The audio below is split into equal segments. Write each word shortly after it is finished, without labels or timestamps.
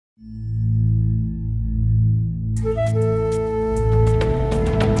There,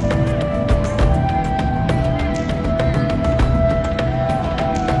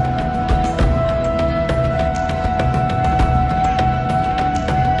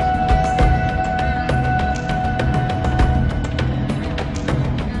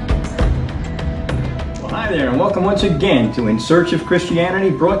 and welcome once again to In Search of Christianity,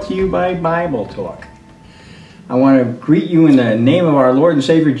 brought to you by Bible Talk. I want to greet you in the name of our Lord and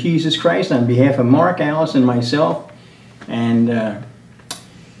Savior Jesus Christ on behalf of Mark, Alice, and myself, and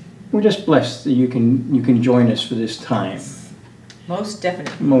we're just blessed that you can join us for this time. Most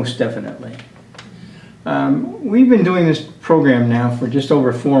definitely. Most definitely. We've been doing this program now for just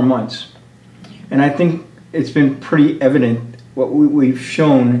over 4 months, and I think it's been pretty evident what we've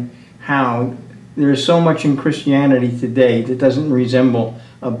shown, how there is so much in Christianity today that doesn't resemble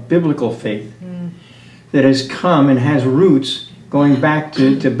a biblical faith that has come and has roots going back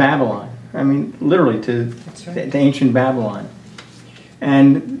to Babylon. I mean, literally to ancient Babylon.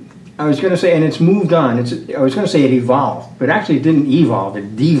 And I was going to say, and it's moved on. I was going to say it evolved, but actually it didn't evolve,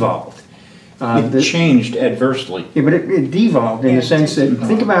 it devolved. It changed adversely. Yeah, but it devolved in the sense that,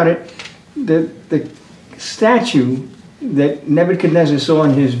 think about it, the statue that Nebuchadnezzar saw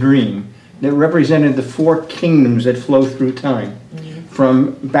in his dream, that represented the 4 kingdoms that flow through time,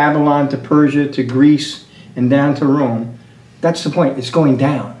 from Babylon to Persia to Greece and down to Rome. That's the point. It's going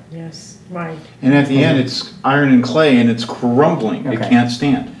down. Yes, right. And at the end, it's iron and clay, and it's crumbling. Okay. It can't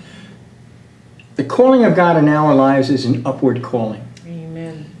stand. The calling of God in our lives is an upward calling.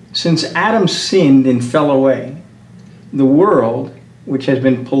 Amen. Since Adam sinned and fell away, the world, which has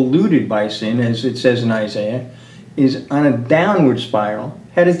been polluted by sin, as it says in Isaiah, is on a downward spiral,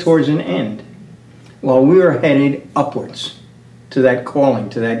 headed towards an end, while we are headed upwards to that calling,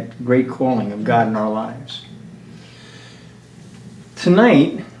 to that great calling of God in our lives.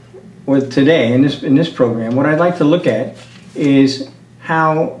 Tonight, or today, in this program, what I'd like to look at is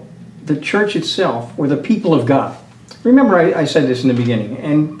how the church itself, or the people of God, remember I said this in the beginning,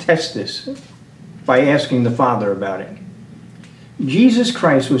 and test this by asking the Father about it. Jesus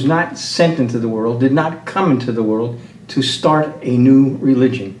Christ was not sent into the world, did not come into the world to start a new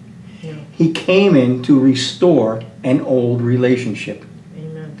religion. Yeah. He came in to restore an old relationship.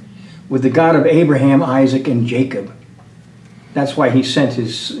 Amen. With the God of Abraham, Isaac, and Jacob. That's why he sent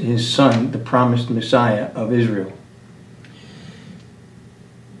his son, the promised Messiah of Israel.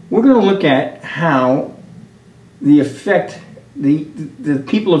 We're going to look at how the effect, the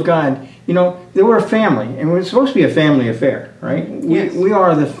people of God, you know, they were a family, and it's supposed to be a family affair, right? Yes. We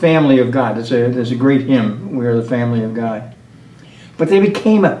are the family of God. There's a great hymn, we are the family of God. But they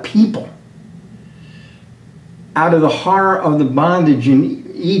became a people. Out of the horror of the bondage in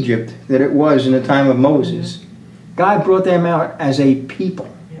Egypt that it was in the time of Moses, God brought them out as a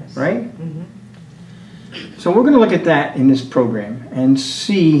people, right? So we're going to look at that in this program and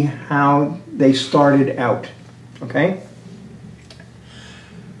see how they started out, okay?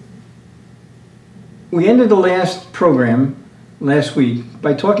 We ended the last program last week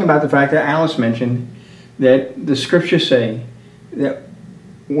by talking about the fact that Alice mentioned that the scriptures say that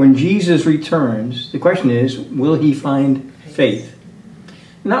when Jesus returns, the question is, will he find faith?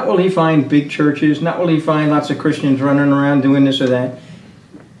 Not will he find big churches, not will he find lots of Christians running around doing this or that.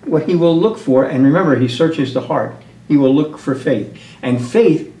 What he will look for, and remember, he searches the heart, he will look for faith. And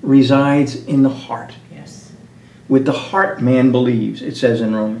faith resides in the heart. Yes. With the heart man believes, it says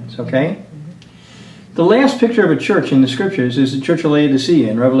in Romans, okay? The last picture of a church in the scriptures is the church of Laodicea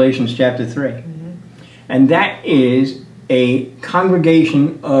in Revelation chapter 3. And that is a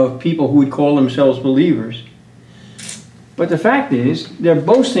congregation of people who would call themselves believers. But the fact is, they're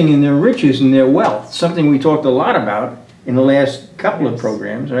boasting in their riches and their wealth, something we talked a lot about in the last couple of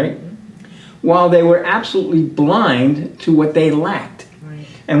programs, right? While they were absolutely blind to what they lacked. Right.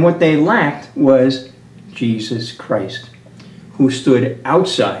 And what they lacked was Jesus Christ, who stood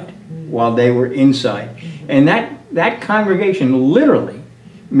outside while they were inside. And that congregation literally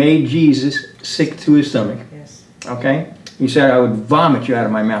made Jesus sick to his stomach. Yes. Okay? He said, I would vomit you out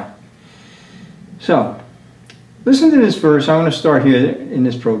of my mouth. So, listen to this verse. I want to start here in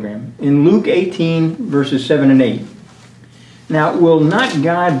this program. In Luke 18, verses 7 and 8. Now, will not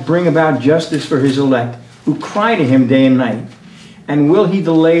God bring about justice for his elect, who cry to him day and night? And will he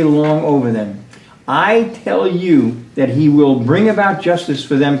delay long over them? I tell you that he will bring about justice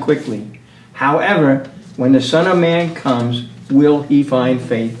for them quickly. However, when the Son of Man comes, will he find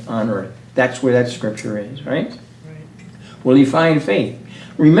faith on earth? That's where that scripture is, right? Right. Will he find faith?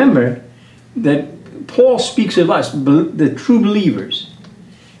 Remember that Paul speaks of us, the true believers,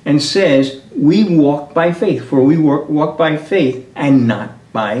 and says, we walk by faith, for we walk by faith and not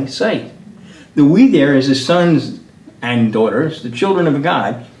by sight. The we there is the sons and daughters, the children of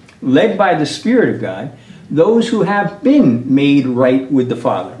God, led by the Spirit of God, those who have been made right with the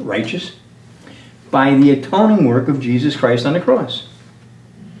Father, righteous, by the atoning work of Jesus Christ on the cross.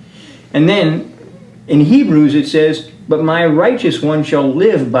 And then in Hebrews it says, but my righteous one shall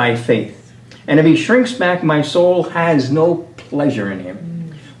live by faith. And if he shrinks back, my soul has no pleasure in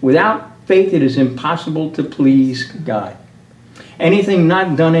him. Without faith it is impossible to please God. Anything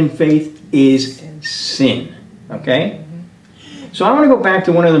not done in faith is sin. Okay? So I want to go back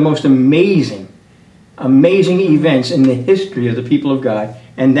to one of the most amazing events in the history of the people of God,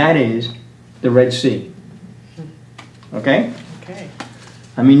 and that is the Red Sea. Okay? Okay.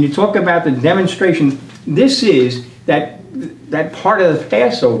 I mean, you talk about the demonstration. This is that part of the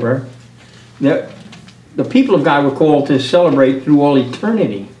Passover that the people of God were called to celebrate through all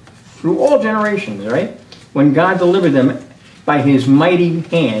eternity, through all generations, right? When God delivered them by his mighty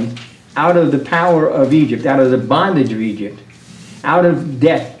hand out of the power of Egypt, out of the bondage of Egypt, out of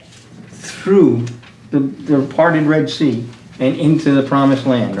death, through the parted Red Sea and into the promised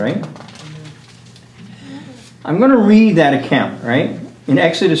land, right? I'm going to read that account, right? In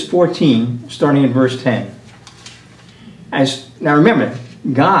Exodus 14, starting in verse 10. Now remember,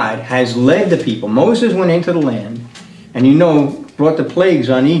 God has led the people. Moses went into the land and, you know, brought the plagues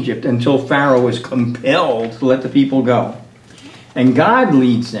on Egypt until Pharaoh was compelled to let the people go. And God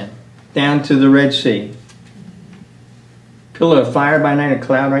leads them down to the Red Sea. Pillar of fire by night, a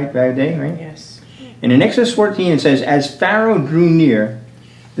cloud by day, right? Yes. And in Exodus 14 it says, as Pharaoh drew near,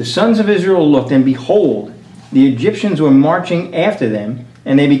 the sons of Israel looked, and behold, the Egyptians were marching after them,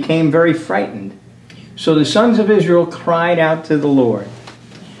 and they became very frightened. So the sons of Israel cried out to the Lord.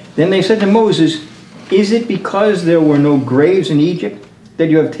 Then they said to Moses, is it because there were no graves in Egypt that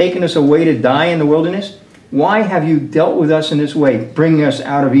you have taken us away to die in the wilderness? Why have you dealt with us in this way, bringing us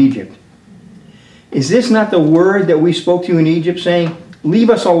out of Egypt? Is this not the word that we spoke to you in Egypt, saying, leave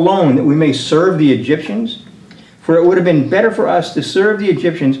us alone that we may serve the Egyptians? For it would have been better for us to serve the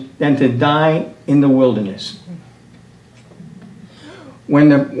Egyptians than to die in the wilderness.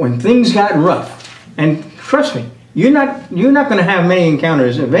 When things got rough, and trust me, you're not going to have many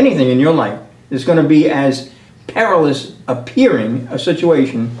encounters of anything in your life that's going to be as perilous appearing a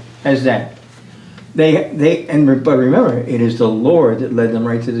situation as that. But remember, it is the Lord that led them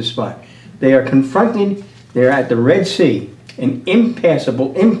right to this spot. They are confronted. They're at the Red Sea, an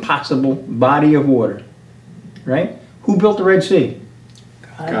impossible body of water. Right? Who built the Red Sea?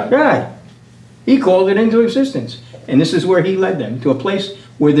 God. He called it into existence. And this is where he led them, to a place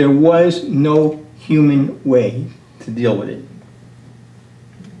where there was no human way to deal with it.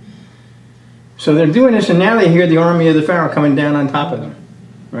 So they're doing this, and now they hear the army of the Pharaoh coming down on top of them.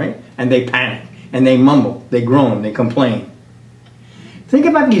 Right? And they panic, and they mumble, they groan, they complain. Think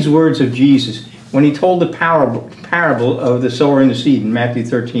about these words of Jesus when he told the parable of the sower and the seed in Matthew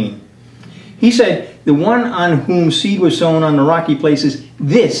 13. He said, the one on whom seed was sown on the rocky places,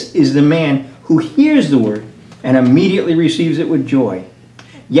 this is the man who hears the word and immediately receives it with joy.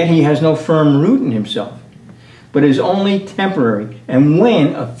 Yet he has no firm root in himself, but is only temporary. And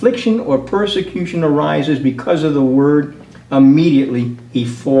when affliction or persecution arises because of the word, immediately he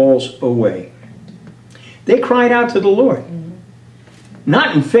falls away. They cried out to the Lord.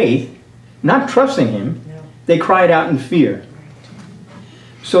 Not in faith, not trusting him. No. They cried out in fear.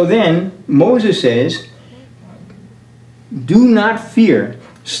 So then Moses says, do not fear.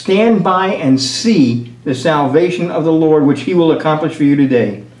 Stand by and see the salvation of the Lord, which he will accomplish for you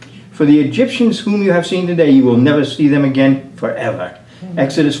today. For the Egyptians whom you have seen today, you will never see them again forever.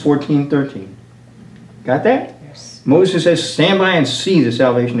 Exodus 14:13. Got that? Yes. Moses says, stand by and see the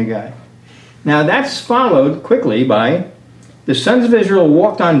salvation of God. Now that's followed quickly by, the sons of Israel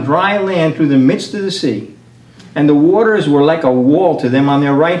walked on dry land through the midst of the sea, and the waters were like a wall to them on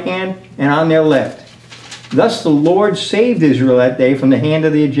their right hand and on their left. Thus the Lord saved Israel that day from the hand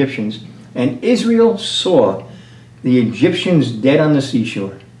of the Egyptians, and Israel saw the Egyptians dead on the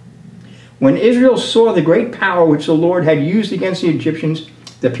seashore. When Israel saw the great power which the Lord had used against the Egyptians,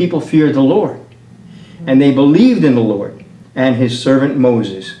 the people feared the Lord, and they believed in the Lord and his servant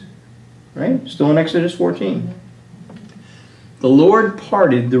Moses. Right? Still in Exodus 14. The Lord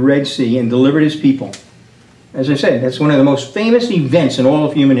parted the Red Sea and delivered his people. As I said, that's one of the most famous events in all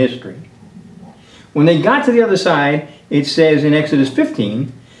of human history. When they got to the other side, it says in Exodus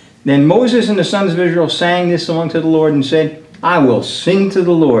 15, then Moses and the sons of Israel sang this song to the Lord and said, I will sing to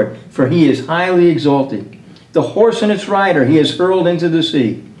the Lord, for he is highly exalted. The horse and its rider he has hurled into the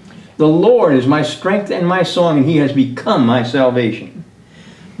sea. The Lord is my strength and my song, and he has become my salvation.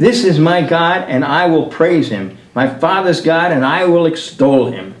 This is my God, and I will praise him, my father's God, and I will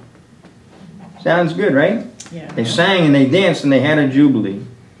extol him. Sounds good, right? Yeah. They sang and they danced and they had a jubilee.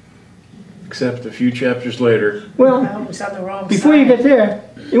 Except a few chapters later. Well, Well, it was on the wrong before side. you get there,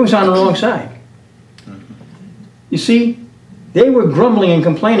 it was on the wrong side. You see, they were grumbling and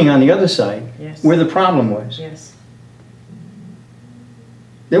complaining on the other side, Yes. where the problem was. Yes.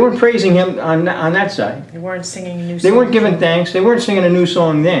 They weren't praising him on that side. They weren't singing a new song. They weren't giving thanks. They weren't singing a new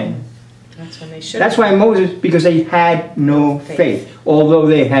song then. That's when they should. That's why Moses, because they had no faith. Although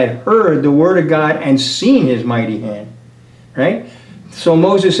they had heard the word of God and seen his mighty hand. Right? So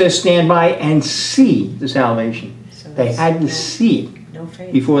Moses says, stand by and see the salvation. So They that's had to see it no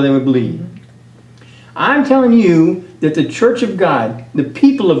faith. before they would believe. I'm telling you that the church of God, the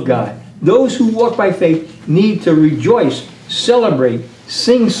people of God, those who walk by faith need to rejoice, celebrate,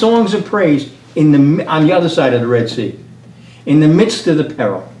 sing songs of praise on the other side of the Red Sea, in the midst of the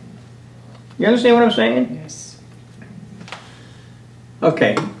peril. You understand what I'm saying? Yes.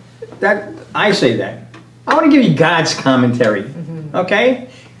 Okay, I say that. I want to give you God's commentary. Okay?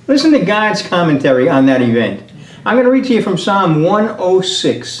 Listen to God's commentary on that event. I'm going to read to you from Psalm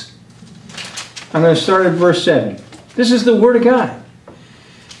 106. I'm going to start at verse 7. This is the Word of God.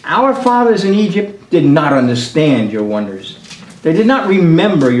 Our fathers in Egypt did not understand your wonders. They did not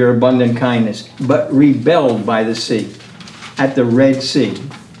remember your abundant kindness, but rebelled by the sea, at the Red Sea.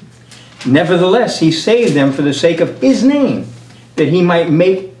 Nevertheless, he saved them for the sake of his name, that he might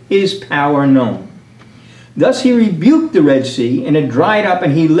make his power known. Thus he rebuked the Red Sea, and it dried up,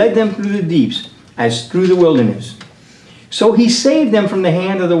 and he led them through the deeps, as through the wilderness. So he saved them from the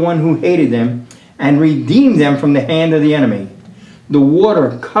hand of the one who hated them, and redeemed them from the hand of the enemy. The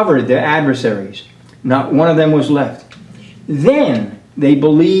water covered their adversaries. Not one of them was left. Then they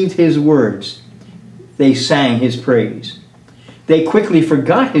believed his words. They sang his praise. They quickly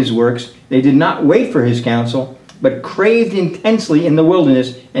forgot his works. They did not wait for his counsel, but craved intensely in the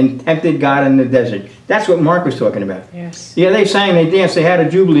wilderness and tempted God in the desert. That's what Mark was talking about. Yes. Yeah, they sang, they danced, they had a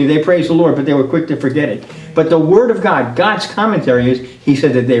jubilee, they praised the Lord, but they were quick to forget it. But the Word of God, God's commentary is, he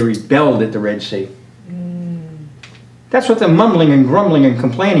said that they rebelled at the Red Sea. That's what the mumbling and grumbling and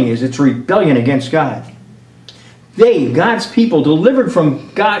complaining is. It's rebellion against God. They, God's people, delivered from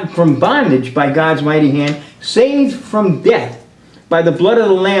bondage by God's mighty hand, saved from death by the blood of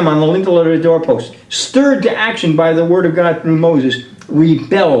the Lamb on the lintel of the doorpost, stirred to action by the word of God through Moses,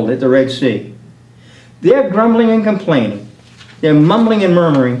 rebelled at the Red Sea. Their grumbling and complaining, their mumbling and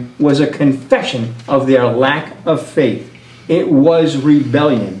murmuring was a confession of their lack of faith. It was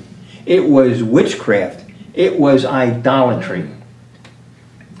rebellion. It was witchcraft. It was idolatry. You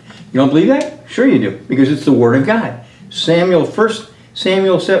don't believe that? Sure you do, because it's the Word of God. 1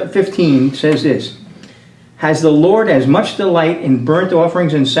 Samuel 15 says this, has the Lord as much delight in burnt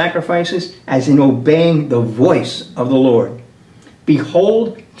offerings and sacrifices as in obeying the voice of the Lord?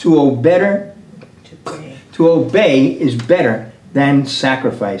 Behold, to obey is better than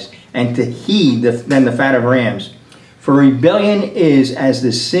sacrifice, and to heed than the fat of rams. For rebellion is as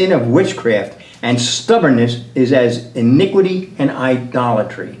the sin of witchcraft, and stubbornness is as iniquity and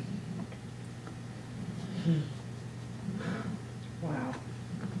idolatry. Wow.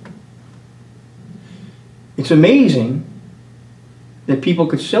 It's amazing that people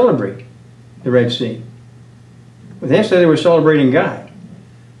could celebrate the Red Sea. But they said they were celebrating God.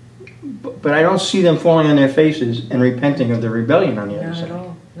 But I don't see them falling on their faces and repenting of the rebellion on the other Not side. at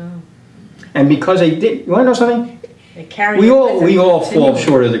all. No. And because they did, you want to know something? They carry We it all with them fall continually.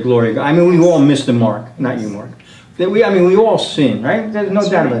 short of the glory of God. I mean, we all miss the mark. Not you, Mark. We all sin, right? There's no That's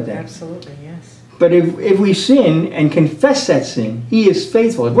doubt right. about that. Absolutely, yes. But if we sin and confess that sin, he is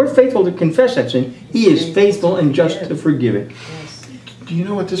faithful. If we're faithful to confess that sin, he is faithful and just to forgive it. Yes. Do you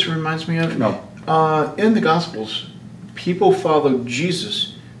know what this reminds me of? No. In the Gospels, people followed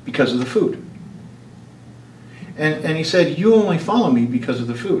Jesus because of the food. And he said, you only follow me because of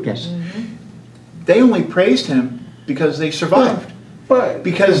the food. Yes. They only praised him because they survived. But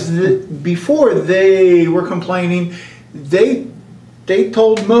Because before they were complaining, they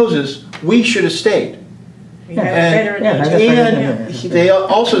told Moses, we should have stayed. We have Yeah. better in Yeah, Egypt. that's And they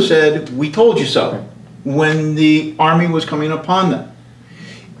also said, we told you so, when the army was coming upon them.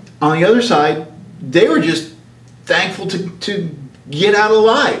 On the other side, they were just thankful to get out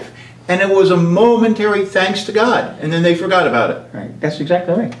alive. And it was a momentary thanks to God. And then they forgot about it. right, that's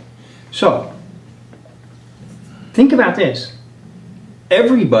exactly right. So, think about this.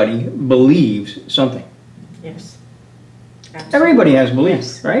 Everybody believes something. Yes. Absolutely. Everybody has belief,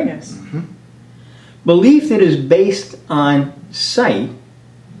 Yes. right? Yes. Belief that is based on sight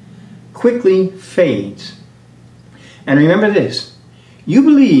quickly fades. And remember this, you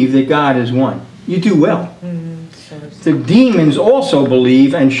believe that God is one. You do well. So it's- The demons also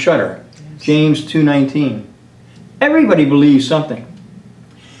believe and shudder. James 2:19. Everybody believes something.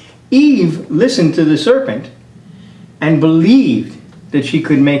 Eve listened to the serpent and believed that she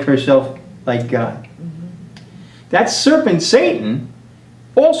could make herself like God. That serpent, Satan,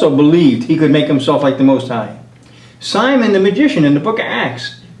 also believed he could make himself like the Most High. Simon the magician in the book of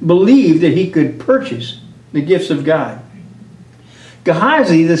Acts believed that he could purchase the gifts of God.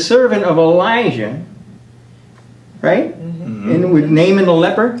 Gehazi, the servant of Elijah, right? And with Naaman the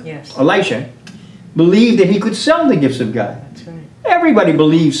leper, Yes. Elisha, believed that he could sell the gifts of God. That's right. Everybody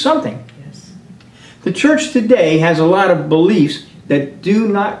believes something. Yes. The church today has a lot of beliefs that do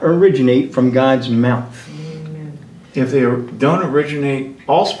not originate from God's mouth. Amen. If they don't originate,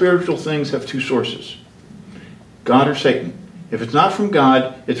 all spiritual things have two sources, God or Satan. If it's not from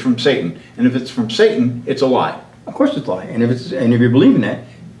God, it's from Satan. And if it's from Satan, it's a lie. Of course it's a lie. And if you believe in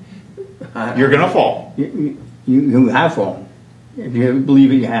that, You're going to fall. you have fallen. If you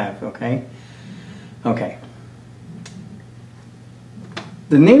believe it, you have, okay? Okay.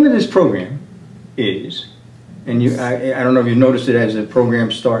 The name of this program is, and I don't know if you noticed it as the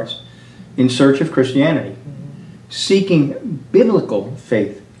program starts, In Search of Christianity, seeking biblical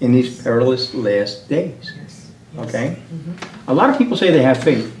faith in these perilous last days. Yes. Okay? A lot of people say they have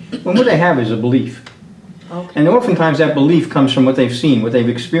faith, when what they have is a belief. Okay. And oftentimes that belief comes from what they've seen, what they've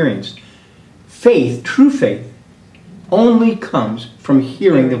experienced. Faith, true faith, only comes from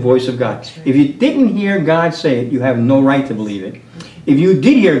hearing the voice of God. If you didn't hear God say it, you have no right to believe it. If you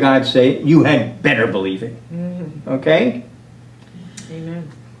did hear God say it, you had better believe it. Okay?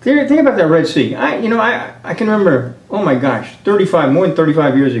 Amen. Think about that Red Sea. I can remember, oh my gosh, more than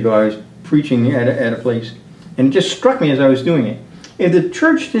 35 years ago, I was preaching at a place. And it just struck me as I was doing it. If the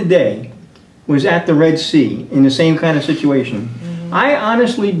church today was at the Red Sea in the same kind of situation, I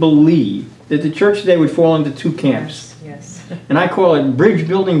honestly believe that the church today would fall into two camps. Yes. And I call it bridge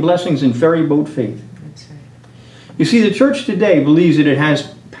building blessings and ferry boat faith. That's right. You see, the church today believes that it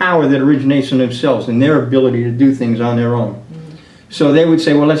has power that originates from themselves and their ability to do things on their own. So they would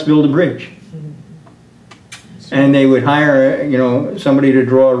say, well, let's build a bridge. And they would hire, somebody to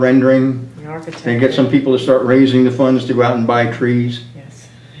draw a rendering. The architect. And get some people to start raising the funds to go out and buy trees. Yes.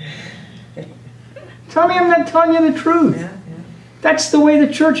 Tell me I'm not telling you the truth. Yeah. That's the way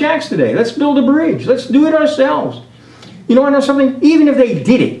the church acts today. Let's build a bridge. Let's do it ourselves. You know something? Even if they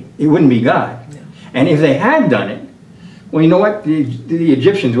did it, it wouldn't be God. No. And if they had done it, well, you know what? The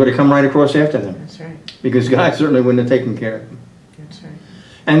Egyptians would have come right across after them. That's right. Because God certainly wouldn't have taken care of them. That's right.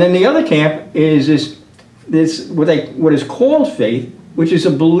 And then the other camp is this what is called faith, which is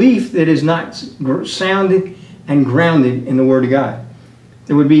a belief that is not sounded and grounded in the Word of God.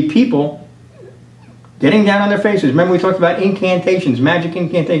 There would be people getting down on their faces. Remember we talked about incantations, magic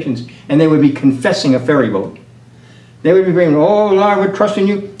incantations, and they would be confessing a ferry boat. They would be praying, oh Lord, we're trusting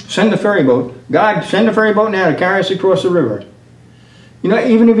you, send the ferry boat. God, send the ferry boat now to carry us across the river.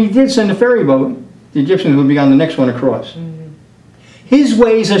 Even if he did send the ferry boat, the Egyptians would be on the next one across. His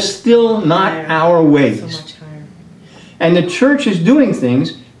ways are still not our ways. So much higher. And the church is doing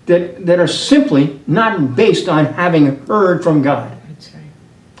things that are simply not based on having heard from God. That's right.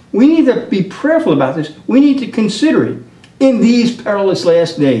 We need to be prayerful about this. We need to consider it in these perilous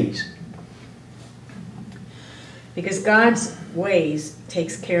last days. Because God's ways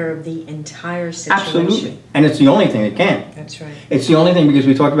takes care of the entire situation. Absolutely. And it's the only thing that can. That's right. It's the only thing, because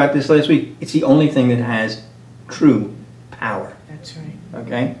we talked about this last week, it's the only thing that has true power. That's right.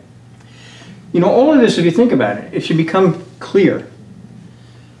 Okay? All of this, if you think about it, it should become clear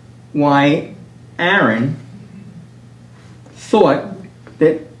why Aaron thought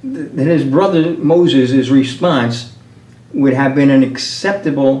that his brother Moses' response would have been an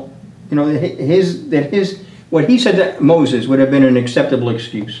acceptable, what he said to Moses would have been an acceptable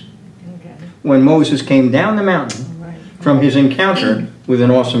excuse. Okay. When Moses came down the mountain Right. from his encounter with an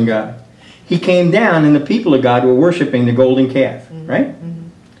awesome God. He came down and the people of God were worshiping the golden calf, right?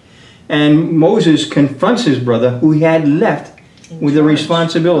 And Moses confronts his brother who he had left with the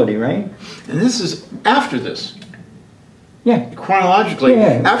responsibility, right? And this is after this. Yeah. Chronologically,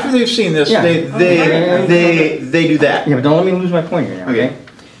 Yeah. after they've seen this, Yeah. they do that. Yeah, but don't let me lose my point here now, okay? Okay.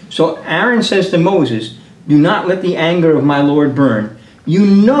 So Aaron says to Moses, do not let the anger of my Lord burn. You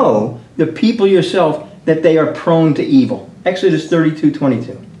know the people yourself that they are prone to evil. Exodus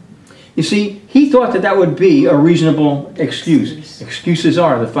 32:22. You see, he thought that would be a reasonable excuse. Excuses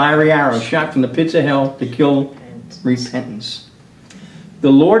are the fiery arrow shot from the pits of hell to kill repentance.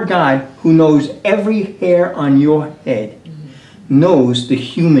 The Lord God, who knows every hair on your head, knows the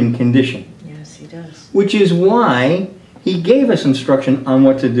human condition. Yes, he does. Which is why he gave us instruction on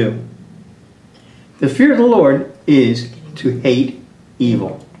what to do. The fear of the Lord is to hate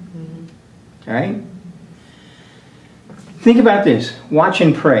evil. All right? Think about this. Watch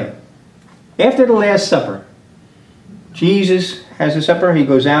and pray. After the Last Supper, Jesus has a supper. He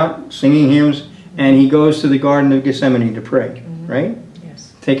goes out singing hymns, and he goes to the Garden of Gethsemane to pray. Right?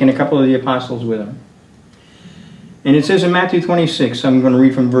 Yes. Taking a couple of the apostles with him. And it says in Matthew 26, I'm going to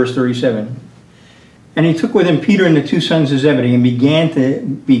read from verse 37. And he took with him Peter and the two sons of Zebedee and began to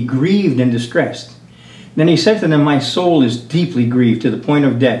be grieved and distressed. Then he said to them, my soul is deeply grieved to the point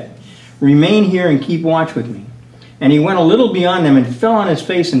of death. Remain here and keep watch with me. And he went a little beyond them and fell on his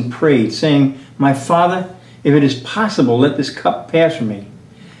face and prayed, saying, my Father, if it is possible, let this cup pass from me.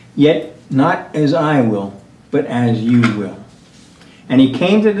 Yet not as I will, but as you will. And he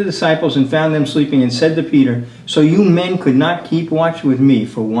came to the disciples and found them sleeping and said to Peter, so you men could not keep watch with me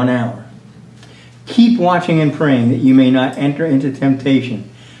for 1 hour. Keep watching and praying that you may not enter into temptation.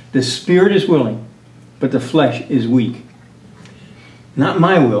 The spirit is willing, but the flesh is weak. Not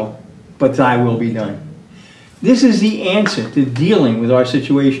my will, but thy will be done. This is the answer to dealing with our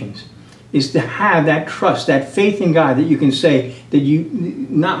situations, is to have that trust, that faith in God that you can say that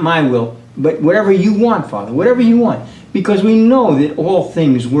not my will, but whatever you want, Father, whatever you want. Because we know that all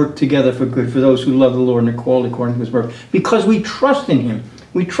things work together for good for those who love the Lord and are called according to his purpose. Because we trust in him.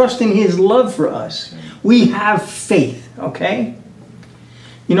 We trust in his love for us. We have faith, okay?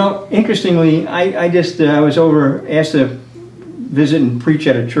 You know, interestingly, I was asked to visit and preach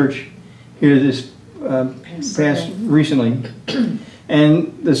at a church here this past recently.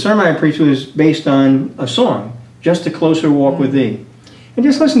 And the sermon I preached was based on a song, Just a Closer Walk with Thee. And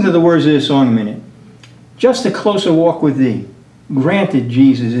just listen to the words of this song a minute. Just a closer walk with thee. Granted,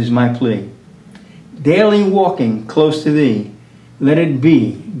 Jesus, is my plea. Daily walking close to thee. Let it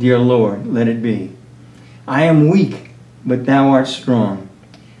be, dear Lord, let it be. I am weak, but thou art strong.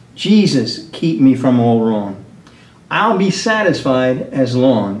 Jesus, keep me from all wrong. I'll be satisfied as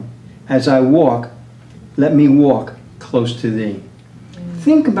long as I walk. Let me walk close to thee.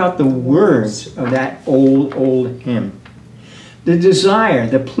 Think about the words of that old hymn. The desire,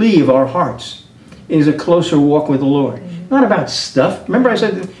 the plea of our hearts is a closer walk with the Lord. Not about stuff. Remember I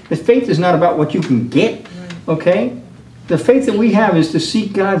said the faith is not about what you can get, okay? The faith that we have is to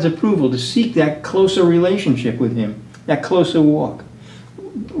seek God's approval, to seek that closer relationship with him, that closer walk.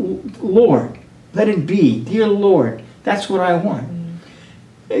 Lord, let it be. Dear Lord, that's what I want.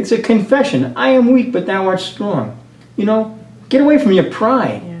 It's a confession. I am weak, but thou art strong. You know, get away from your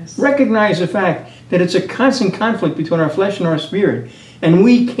pride. Yes. Recognize the fact that it's a constant conflict between our flesh and our spirit, and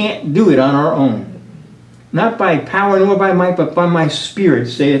we can't do it on our own. Not by power nor by might, but by my spirit,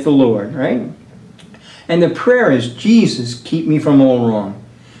 saith the Lord, right? And the prayer is, Jesus, keep me from all wrong.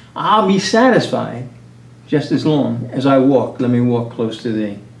 I'll be satisfied just as long as I walk. Let me walk close to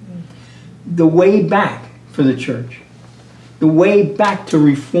thee. The way back for the church, the way back to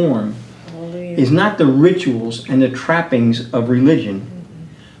reform, Hallelujah. is not the rituals and the trappings of religion,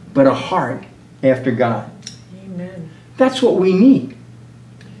 but a heart after God. Amen. That's what we need.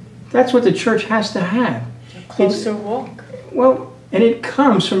 That's what the church has to have. A closer walk. Well, and it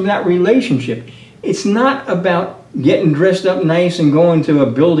comes from that relationship. It's not about getting dressed up nice and going to a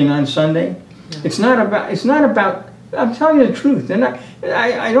building on Sunday. No. It's not about, I'm telling you the truth. And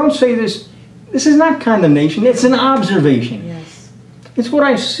I don't say this is not condemnation, it's an observation. Yes. It's what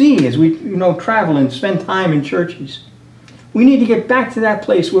I see as we travel and spend time in churches. We need to get back to that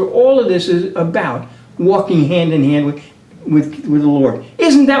place where all of this is about walking hand in hand with the Lord.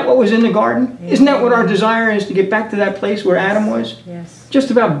 Isn't that what was in the garden? Yes. Isn't that what our desire is, to get back to that place where Adam was? Yes.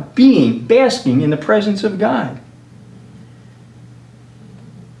 Just about basking in the presence of God.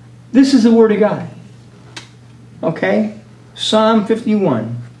 This is the Word of God. Okay? Psalm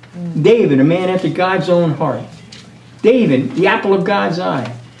 51. David, a man after God's own heart. David, the apple of God's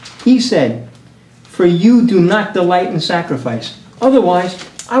eye. He said, for you do not delight in sacrifice. Otherwise,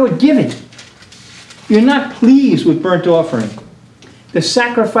 I would give it. You're not pleased with burnt offering. The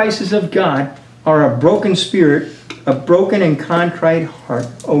sacrifices of God are a broken spirit, a broken and contrite heart.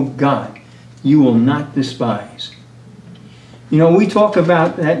 Oh God, you will not despise. You know, we talk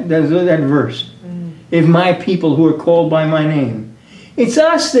about that verse. If my people who are called by my name. It's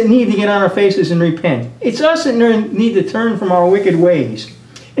us that need to get on our faces and repent. It's us that need to turn from our wicked ways.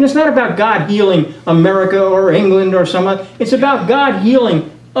 And it's not about God healing America or England or someone. It's about God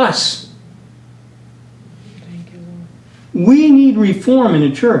healing us. Thank you, Lord. We need reform in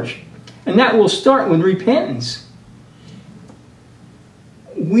the church. And that will start with repentance.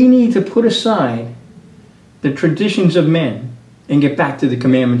 We need to put aside the traditions of men and get back to the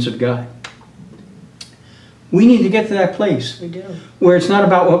commandments of God. We need to get to that place We do. where it's not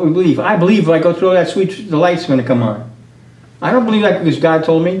about what we believe. I believe if I go through that switch, the light's going to come on. I don't believe that because God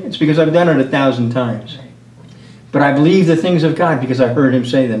told me. It's because I've done it 1,000 times. But I believe the things of God because I heard Him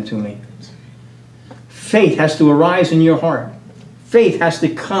say them to me. Faith has to arise in your heart. Faith has to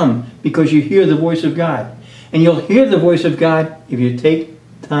come because you hear the voice of God. And you'll hear the voice of God if you take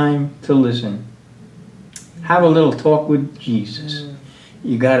time to listen. Have a little talk with Jesus.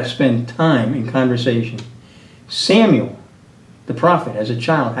 You got to spend time in conversation. Samuel, the prophet, as a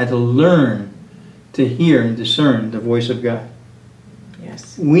child, had to learn to hear and discern the voice of God.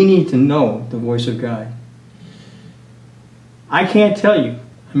 Yes. We need to know the voice of God. I can't tell you.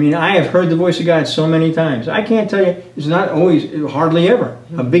 I mean, I have heard the voice of God so many times. I can't tell you. It's not always, hardly ever,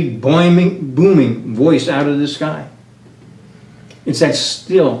 a big booming voice out of the sky. It's that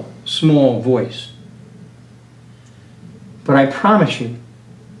still, small voice. But I promise you,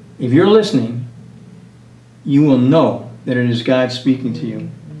 if you're listening, you will know that it is God speaking to you.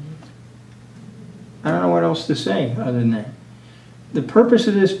 I don't know what else to say other than that. The purpose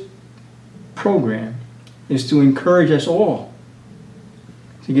of this program is to encourage us all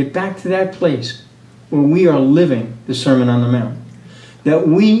to get back to that place where we are living the Sermon on the Mount. That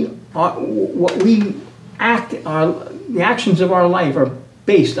the actions of our life are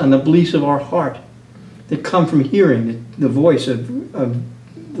based on the beliefs of our heart that come from hearing the voice of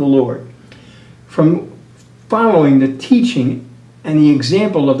the Lord, from following the teaching and the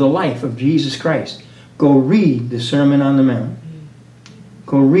example of the life of Jesus Christ. Go read the Sermon on the Mount.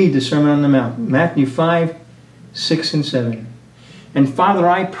 Go read the Sermon on the Mount. Matthew 5, 6, and 7. And Father,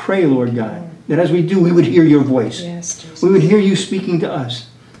 I pray, Lord God, that as we do, we would hear your voice. Yes, Jesus. We would hear you speaking to us.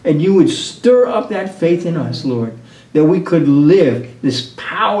 And you would stir up that faith in us, Lord, that we could live this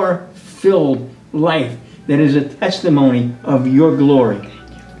power-filled life that is a testimony of your glory,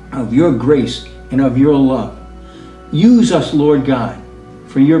 of your grace, and of your love. Use us, Lord God,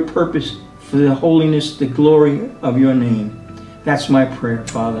 for your purpose, for the holiness, the glory of your name. That's my prayer,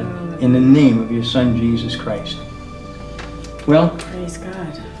 Father, in the name of your Son, Jesus Christ. Well, Praise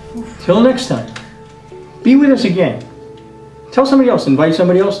God. till next time, be with us again. Tell somebody else, invite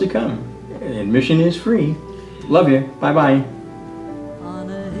somebody else to come. Admission is free. Love you. Bye-bye. On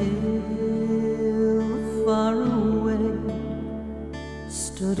a hill far away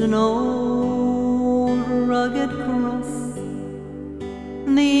stood an old rugged cross,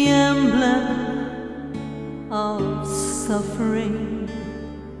 the emblem of suffering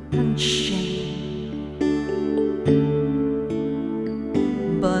and shame.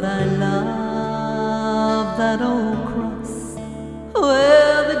 But I love that old cross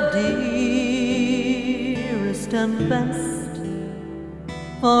where the dearest and best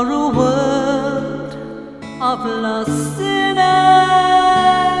for a world of lost sinners